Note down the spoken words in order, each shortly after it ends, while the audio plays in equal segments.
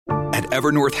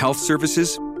Evernorth Health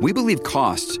Services, we believe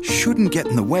costs shouldn't get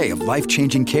in the way of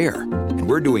life-changing care, and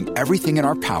we're doing everything in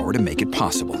our power to make it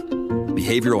possible.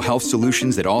 Behavioral health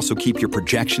solutions that also keep your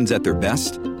projections at their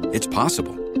best? It's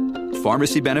possible.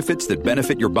 Pharmacy benefits that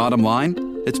benefit your bottom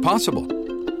line? It's possible.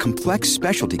 Complex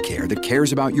specialty care that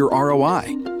cares about your ROI?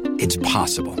 It's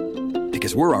possible.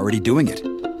 Because we're already doing it.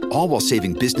 All while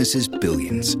saving businesses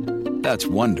billions. That's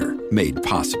Wonder made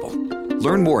possible.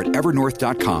 Learn more at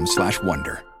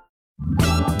evernorth.com/wonder.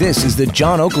 This is the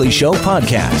John Oakley Show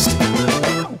podcast.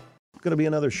 Going to be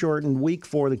another shortened week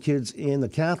for the kids in the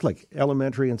Catholic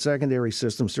elementary and secondary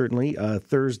system, certainly.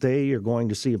 Thursday, you're going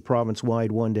to see a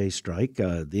province-wide one-day strike.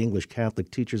 The English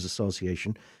Catholic Teachers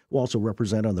Association, who also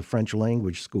represent on the French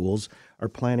language schools, are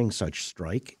planning such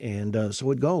strike. And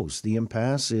so it goes. The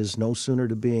impasse is no sooner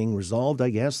to being resolved, I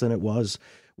guess, than it was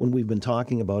when we've been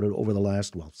talking about it over the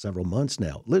last, several months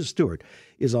now. Liz Stuart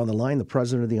is on the line, the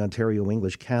president of the Ontario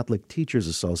English Catholic Teachers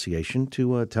Association,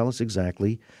 to tell us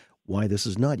exactly why this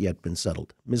has not yet been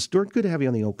settled. Ms. Stuart, good to have you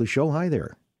on the Oakley Show. Hi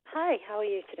there. Hi, how are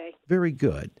you today? Very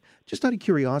good. Just out of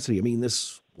curiosity,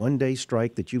 this one-day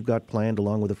strike that you've got planned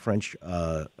along with the French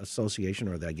Association,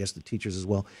 or I guess the teachers as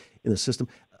well, in the system,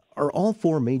 are all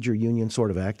four major unions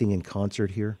sort of acting in concert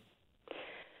here?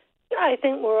 I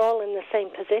think we're all in the same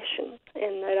position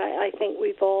in that I think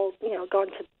we've all, gone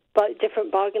to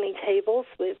different bargaining tables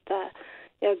with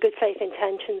good faith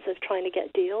intentions of trying to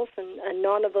get deals, and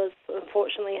none of us,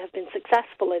 unfortunately, have been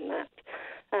successful in that,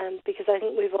 because I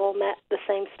think we've all met the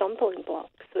same stumbling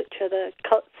blocks, which are the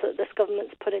cuts that this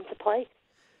government's put into place.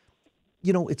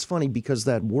 It's funny because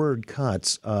that word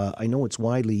cuts, I know it's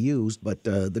widely used, but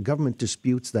the government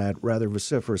disputes that rather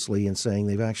vociferously in saying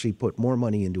they've actually put more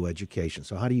money into education.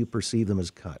 So how do you perceive them as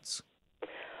cuts?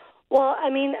 Well,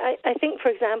 I think, for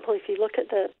example, if you look at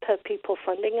the per-pupil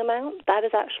funding amount, that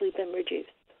has actually been reduced.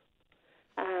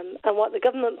 And what the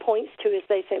government points to is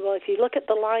they say, well, if you look at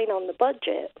the line on the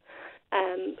budget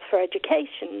for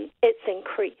education, it's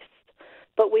increased.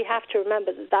 But we have to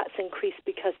remember that that's increased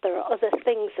because there are other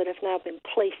things that have now been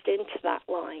placed into that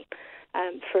line.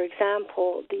 For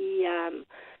example, the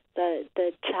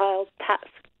child tax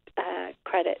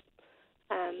credit,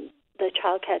 the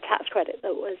child care tax credit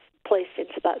that was placed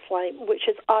into that line, which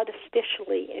has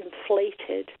artificially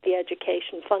inflated the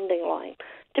education funding line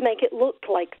to make it look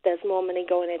like there's more money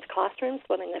going into classrooms,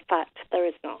 when in fact there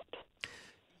is not.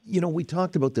 We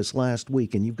talked about this last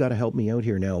week, and you've got to help me out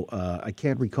here now. I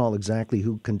can't recall exactly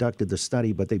who conducted the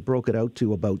study, but they broke it out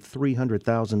to about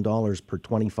 $300,000 per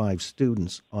 25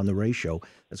 students on the ratio.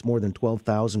 That's more than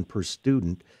 $12,000 per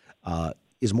student.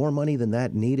 Is more money than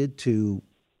that needed to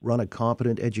run a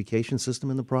competent education system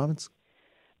in the province?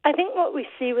 I think what we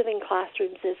see within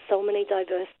classrooms is so many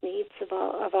diverse needs of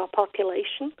our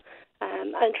population,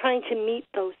 and trying to meet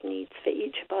those needs for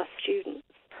each of our students.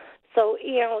 So,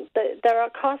 there are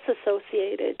costs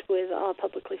associated with our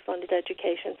publicly funded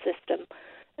education system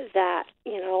that,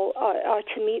 are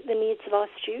to meet the needs of our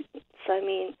students.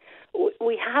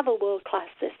 We have a world-class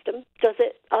system.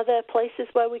 Are there places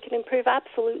where we can improve?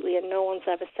 Absolutely, and no one's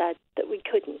ever said that we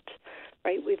couldn't,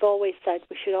 right? We've always said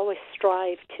we should always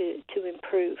strive to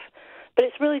improve. But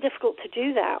it's really difficult to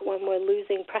do that when we're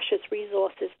losing precious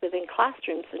resources within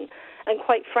classrooms. And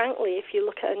quite frankly, if you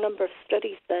look at a number of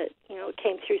studies that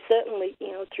came through, certainly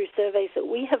through surveys that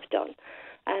we have done,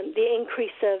 the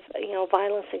increase of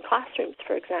violence in classrooms,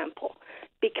 for example,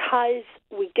 because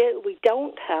we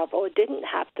don't have or didn't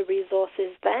have the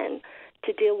resources then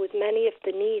to deal with many of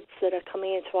the needs that are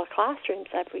coming into our classrooms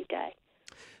every day.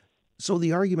 So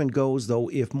the argument goes, though,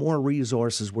 if more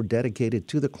resources were dedicated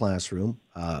to the classroom,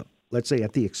 let's say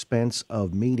at the expense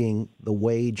of meeting the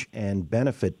wage and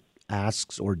benefit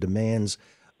asks or demands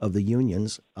of the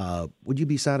unions, would you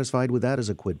be satisfied with that as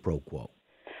a quid pro quo?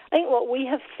 I think what we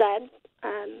have said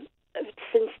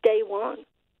since day one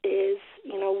is,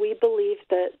 we believe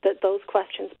that those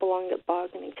questions belong at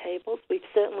bargaining tables. We've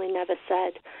certainly never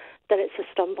said that it's a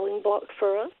stumbling block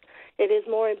for us. It is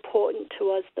more important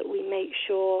to us that we make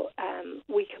sure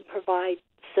we can provide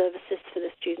services for the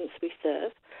students we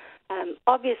serve.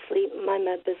 Obviously, my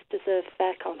members deserve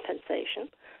fair compensation,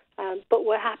 but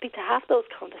we're happy to have those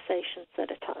conversations at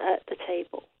the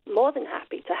table, more than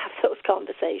happy to have those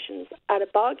conversations at a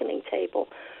bargaining table,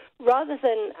 rather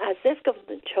than, as this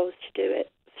government chose to do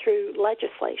it, through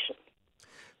legislation.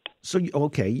 So,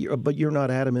 okay, but you're not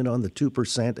adamant on the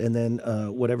 2% and then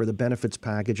whatever the benefits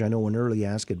package. I know an early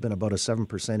ask had been about a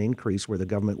 7% increase where the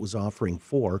government was offering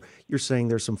 4%. You're saying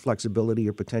there's some flexibility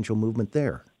or potential movement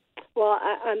there. Well,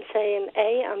 I'm saying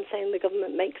the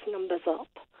government makes numbers up.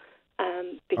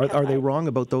 Are they wrong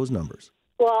about those numbers?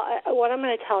 Well, what I'm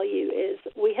going to tell you is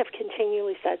we have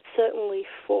continually said, certainly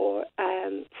for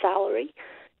salary,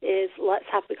 is let's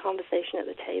have the conversation at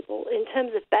the table. In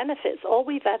terms of benefits, all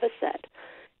we've ever said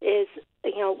is,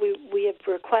 we have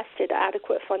requested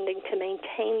adequate funding to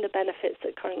maintain the benefits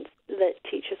that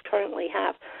teachers currently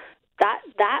have.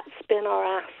 That's been our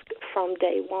ask from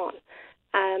day one.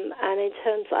 And in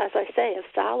terms, as I say, of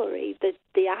salary,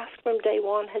 the ask from day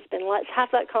one has been, let's have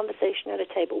that conversation at a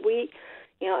table. We,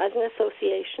 as an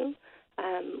association,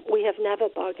 we have never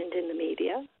bargained in the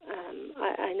media.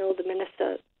 I know the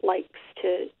minister likes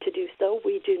to do so.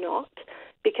 We do not,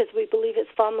 because we believe it's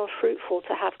far more fruitful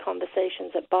to have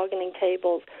conversations at bargaining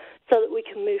tables so that we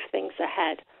can move things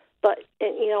ahead. But,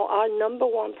 our number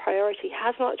one priority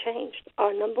has not changed.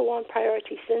 Our number one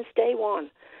priority since day one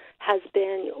has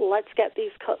been, let's get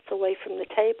these cuts away from the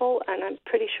table, and I'm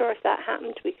pretty sure if that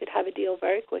happened, we could have a deal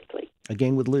very quickly.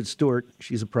 Again, with Liz Stuart,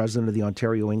 she's the president of the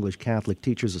Ontario English Catholic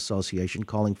Teachers Association,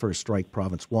 calling for a strike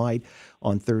province-wide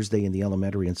on Thursday in the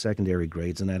elementary and secondary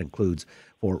grades, and that includes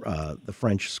for the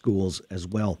French schools as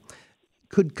well.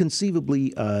 Could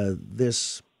conceivably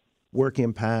this work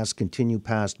impasse continue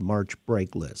past March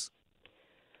break, Liz?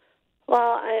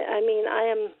 Well, I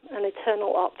am an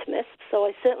eternal optimist, so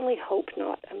I certainly hope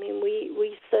not.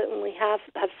 We certainly have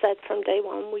said from day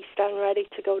one we stand ready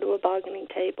to go to a bargaining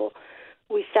table.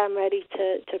 We stand ready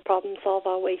to problem solve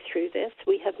our way through this.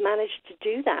 We have managed to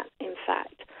do that, in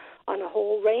fact, on a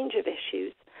whole range of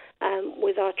issues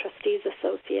with our trustees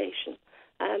association,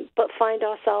 but find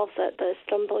ourselves at the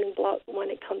stumbling block when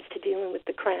it comes to dealing with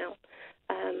the Crown.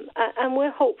 And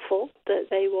we're hopeful that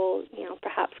they will,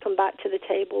 perhaps come back to the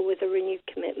table with a renewed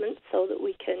commitment so that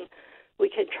we can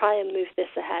try and move this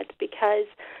ahead. Because,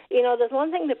 there's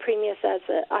one thing the Premier says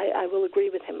that I will agree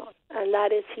with him on, and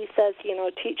that is he says,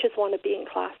 teachers want to be in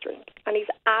classrooms. And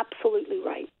he's absolutely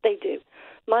right. They do.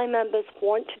 My members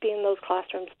want to be in those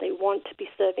classrooms. They want to be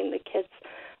serving the kids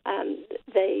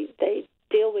they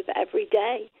deal with every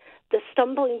day. The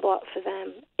stumbling block for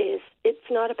them is it's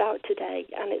not about today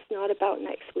and it's not about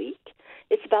next week.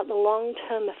 It's about the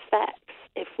long-term effects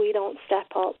if we don't step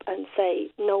up and say,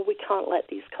 no, we can't let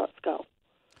these cuts go.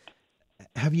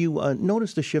 Have you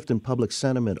noticed a shift in public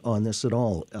sentiment on this at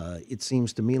all? It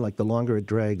seems to me like the longer it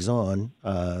drags on,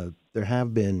 there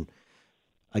have been,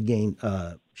 again,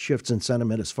 shifts in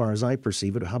sentiment as far as I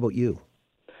perceive it. How about you?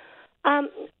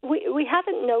 We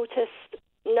haven't noticed.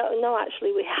 No,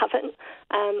 actually, we haven't.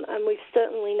 And we've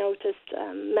certainly noticed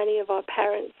many of our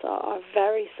parents are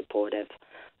very supportive,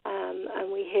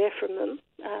 and we hear from them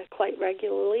quite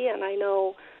regularly, and I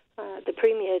know the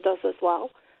Premier does as well,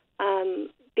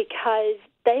 because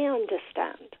they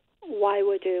understand why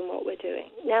we're doing what we're doing.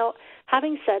 Now,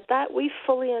 having said that, we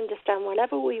fully understand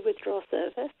whenever we withdraw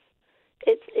service,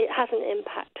 it has an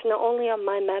impact not only on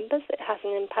my members, it has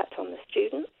an impact on the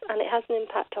students, and it has an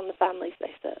impact on the families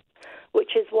they serve,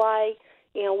 which is why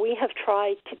we have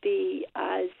tried to be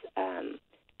as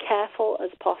careful as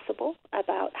possible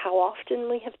about how often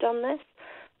we have done this.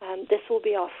 This will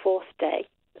be our fourth day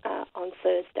on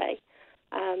Thursday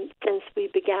since we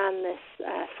began this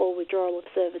full withdrawal of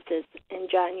services in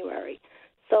January.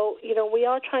 So, we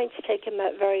are trying to take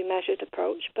a very measured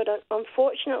approach, but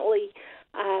unfortunately,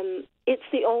 it's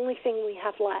the only thing we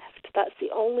have left. That's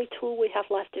the only tool we have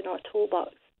left in our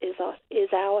toolbox is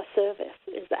our service,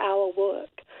 is our work.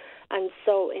 And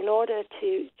so in order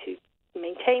to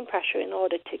maintain pressure, in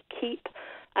order to keep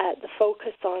the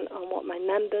focus on what my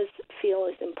members feel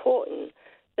is important,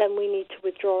 then we need to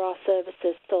withdraw our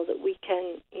services so that we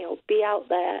can, be out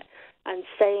there and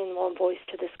say in one voice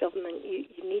to this government, you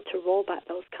need to roll back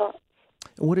those cuts.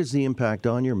 What is the impact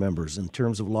on your members in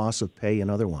terms of loss of pay and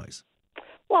otherwise?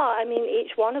 Well,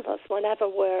 each one of us, whenever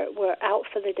we're out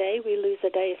for the day, we lose a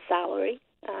day's salary.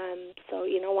 So,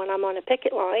 when I'm on a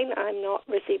picket line, I'm not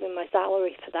receiving my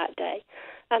salary for that day.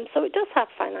 So it does have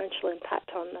financial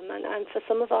impact on them. And for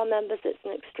some of our members, it's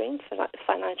an extreme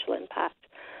financial impact.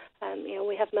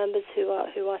 We have members who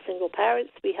are single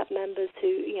parents. We have members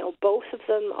who, both of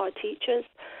them are teachers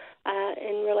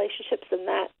in relationships, and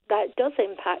that does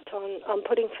impact on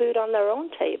putting food on their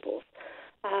own tables.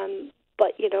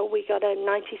 But, we got a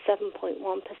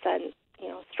 97.1%,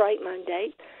 strike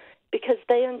mandate because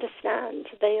they understand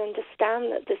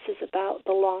that this is about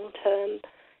the long-term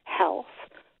health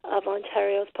of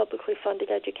Ontario's publicly funded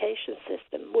education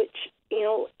system, which,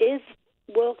 is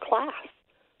world-class.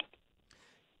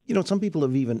 Some people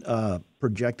have even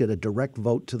projected a direct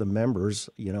vote to the members,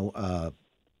 a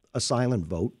silent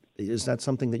vote. Is that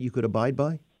something that you could abide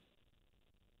by?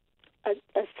 A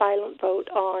silent vote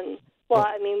on... Well,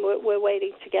 we're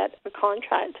waiting to get a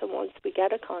contract, and once we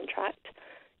get a contract,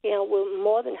 we're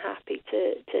more than happy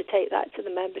to take that to the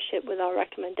membership with our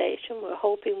recommendation. We're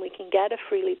hoping we can get a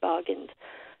freely bargained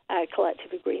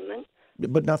collective agreement.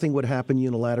 But nothing would happen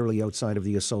unilaterally outside of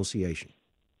the association?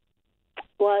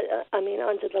 Well,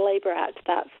 under the Labour Act,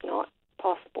 that's not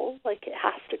possible. Like, it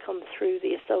has to come through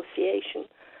the association.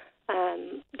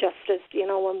 Just as,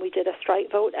 when we did a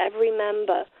strike vote, every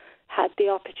member had the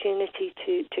opportunity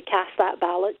to cast that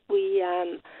ballot. We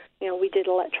did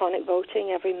electronic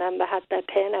voting. Every member had their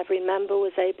PIN. Every member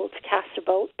was able to cast a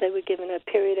vote. They were given a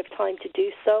period of time to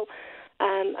do so.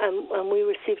 And we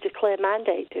received a clear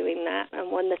mandate doing that.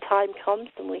 And when the time comes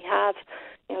and we have,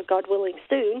 God willing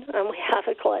soon, and we have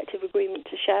a collective agreement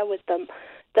to share with them,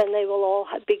 then they will all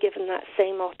be given that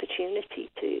same opportunity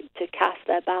to cast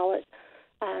their ballot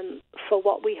for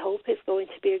what we hope is going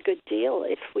to be a good deal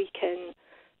if we can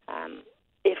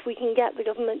get the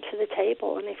government to the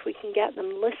table and if we can get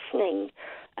them listening,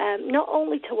 not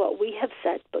only to what we have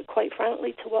said, but quite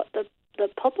frankly to what the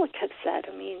public have said.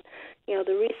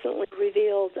 The recently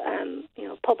revealed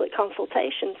public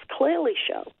consultations clearly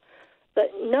show that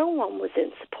no one was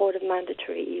in support of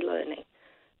mandatory e-learning.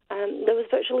 There was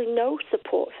virtually no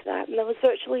support for that, and there was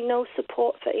virtually no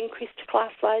support for increased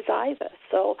class size either.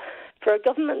 So for a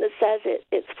government that says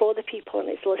it's for the people and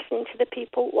it's listening to the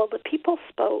people, well, the people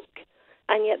spoke,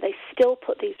 and yet they still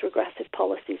put these regressive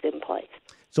policies in place.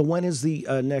 So when is the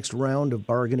next round of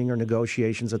bargaining or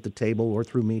negotiations at the table or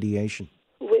through mediation?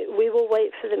 We will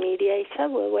wait for the mediator.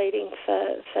 We're waiting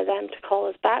for them to call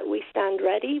us back. We stand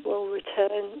ready. We'll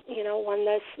return, when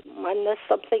there's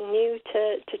something new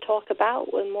to talk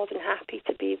about. We're more than happy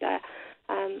to be there.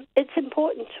 It's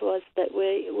important to us that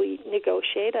we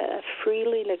negotiate a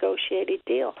freely negotiated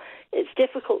deal. It's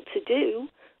difficult to do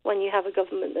when you have a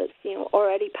government that's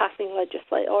already passed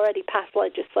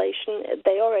legislation.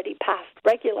 They already passed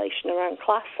regulation around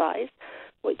class size,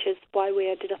 which is why we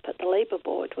ended up at the Labour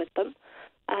board with them.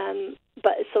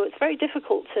 So it's very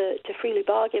difficult to freely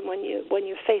bargain when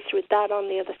you're faced with that on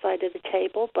the other side of the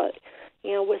table. But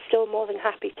we're still more than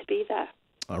happy to be there.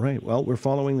 All right. Well, we're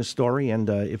following the story, and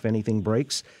if anything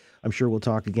breaks, I'm sure we'll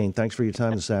talk again. Thanks for your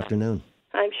time this afternoon.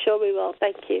 I'm sure we will.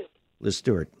 Thank you. Liz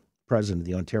Stuart, President of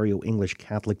the Ontario English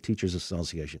Catholic Teachers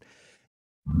Association.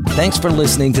 Thanks for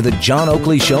listening to the John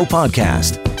Oakley Show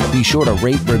podcast. Be sure to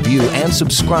rate, review, and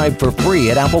subscribe for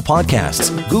free at Apple Podcasts,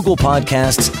 Google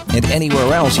Podcasts, and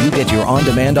anywhere else you get your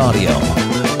on-demand audio.